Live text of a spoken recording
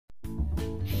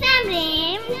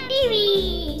Rem TV.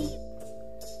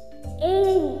 A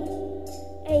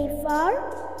for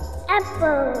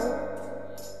apple.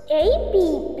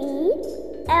 APPLE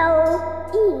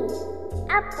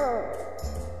apple.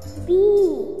 B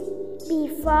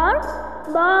for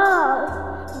ball.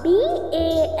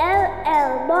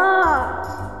 BALL ball.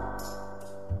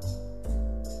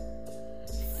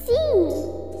 C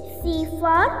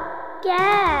for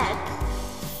cat.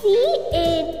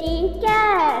 CAT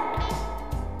cat.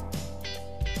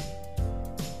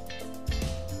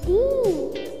 D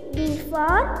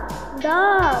for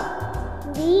dog.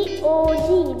 DOG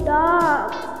dog.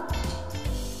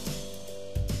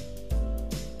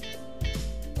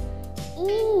 E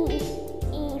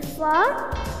for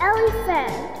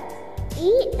elephant.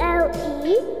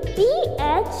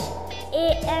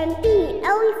 ELEPHANT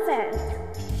elephant.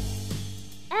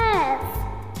 F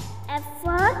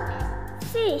for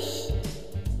fish.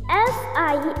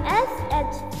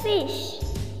 FISH fish.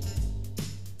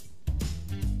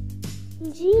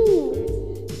 G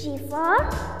for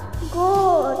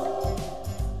goat.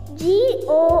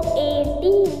 GOAT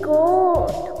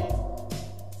goat.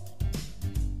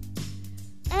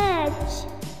 H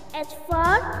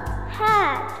for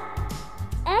hat.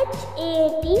 HAT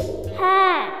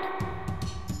hat.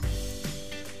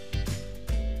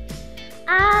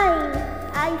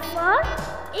 I for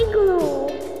igloo.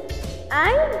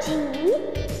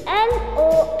 IGLOO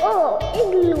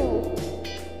igloo.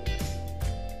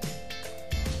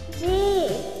 J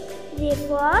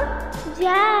for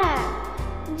jam.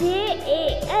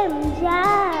 JAM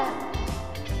jam.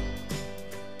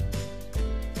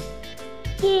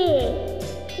 K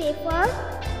for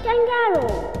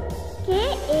kangaroo.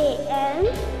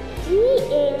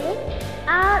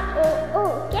 KANGAROO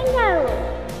kangaroo.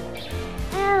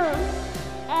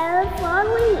 L for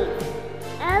leaf.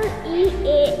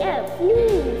 LEAF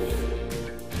leaf.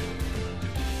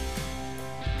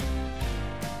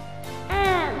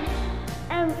 M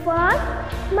for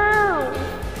mouse.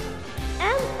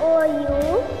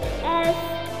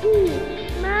 MOUSE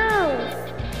mouse.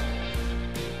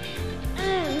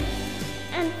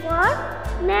 N for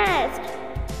nest.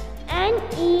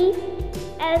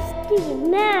 NEST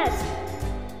nest.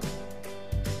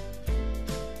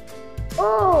 O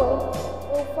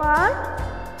for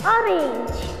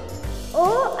orange.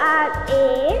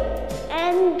 ORANGE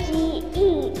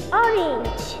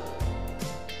orange.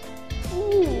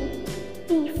 P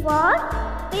for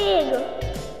pig.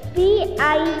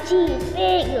 PIG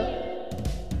pig.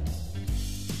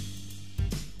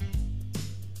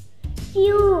 Q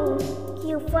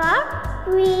for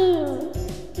queen.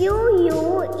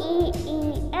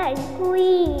 QUEEN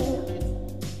queen.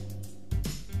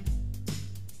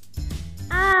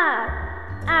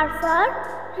 R for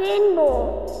rainbow.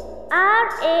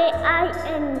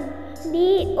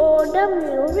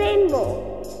 RAINBOW rainbow.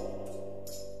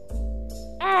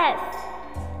 S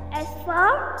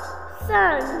for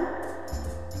sun.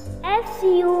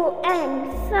 SUN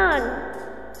sun.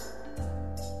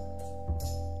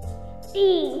 T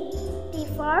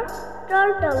for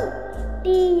turtle.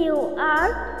 TURTLE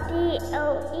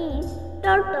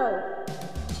turtle.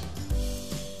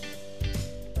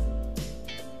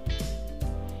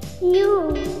 U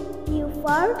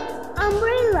for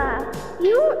umbrella.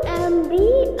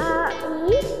 UMBRELLA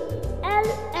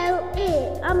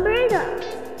umbrella.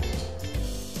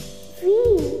 V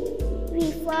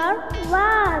for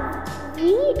vase.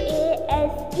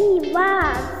 VASE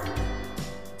vase.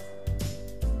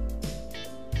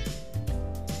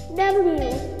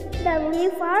 W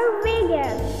for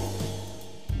vegan.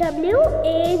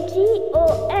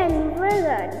 WAGON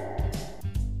vegan.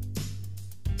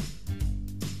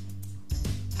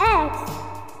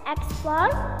 X for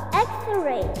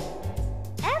X-ray.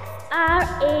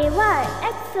 XRAY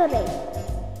X-ray.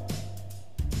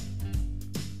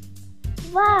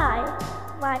 Y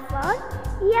for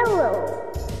yellow.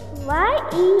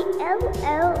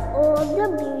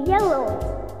 YELLOW yellow.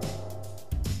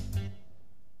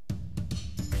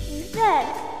 Z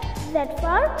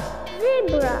for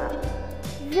zebra.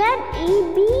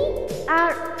 ZEBRA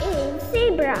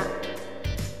zebra.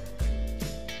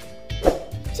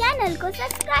 Channel को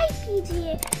subscribe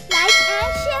कीजिए, like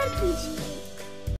and share कीजिए।